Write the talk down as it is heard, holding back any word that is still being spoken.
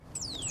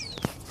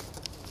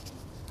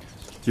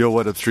Yo,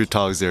 what up, Street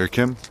Talks, there,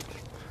 Kim?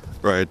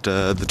 Right,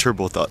 the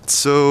Turbo Thoughts.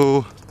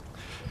 So,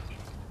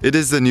 it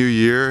is the new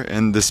year,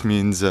 and this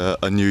means a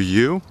new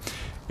you.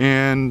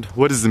 And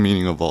what is the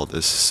meaning of all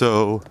this?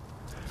 So,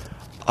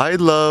 I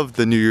love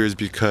the New Year's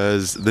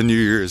because the New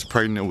Year is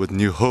pregnant with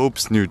new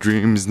hopes, new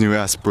dreams, new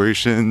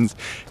aspirations,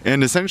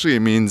 and essentially it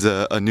means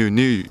a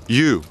new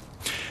you.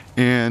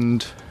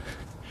 And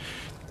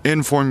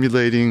in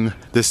formulating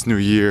this new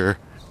year,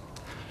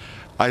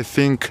 I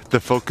think the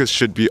focus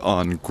should be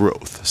on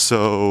growth.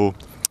 So,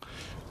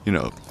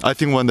 I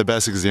think one of the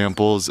best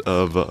examples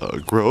of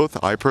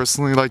growth I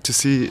personally like to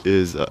see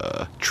is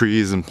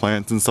trees and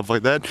plants and stuff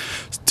like that.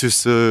 To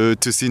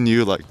see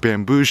new like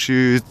bamboo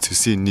shoots, to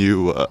see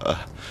new,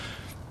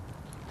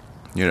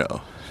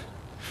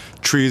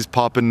 trees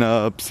popping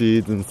up,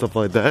 seeds and stuff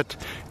like that.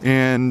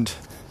 And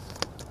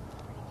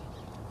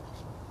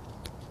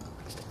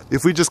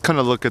if we just kind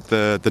of look at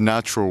the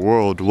natural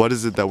world, what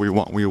is it that we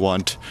want? We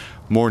want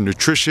more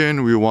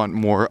nutrition, we want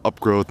more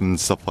upgrowth and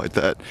stuff like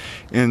that.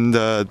 And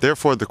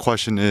therefore the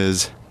question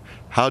is,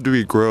 how do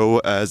we grow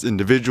as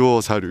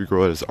individuals? How do we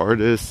grow as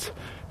artists?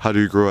 How do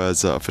we grow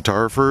as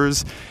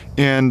photographers?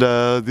 And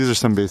these are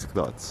some basic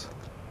thoughts.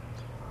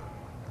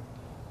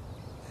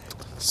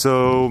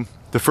 So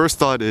the first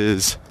thought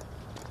is,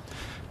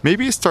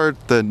 maybe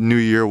start the new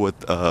year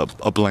with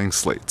a blank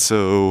slate.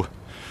 So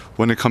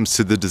when it comes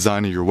to the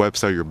design of your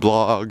website, your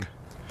blog,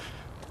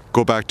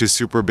 go back to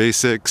super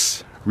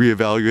basics,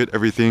 reevaluate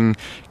everything,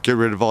 get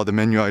rid of all the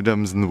menu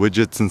items and the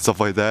widgets and stuff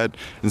like that,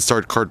 and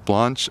start carte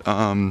blanche.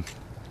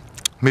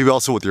 Maybe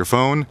also with your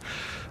phone,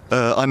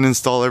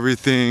 uninstall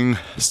everything,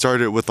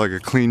 start it with like a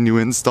clean new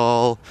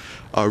install,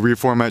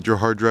 reformat your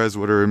hard drives,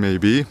 whatever it may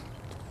be.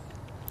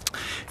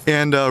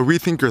 And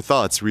rethink your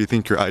thoughts,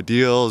 rethink your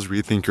ideals,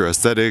 rethink your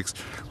aesthetics,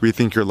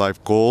 rethink your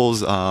life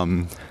goals,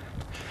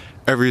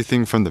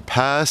 everything from the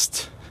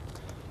past.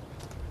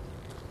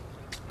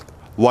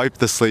 Wipe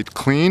the slate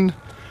clean,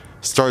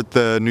 start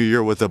the new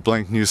year with a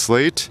blank new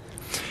slate.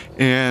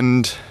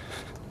 And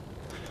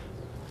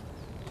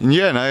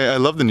I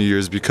love the New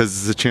Year's because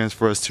it's a chance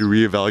for us to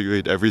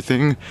reevaluate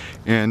everything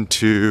and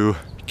to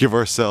give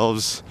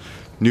ourselves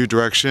new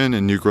direction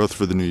and new growth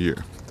for the new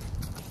year.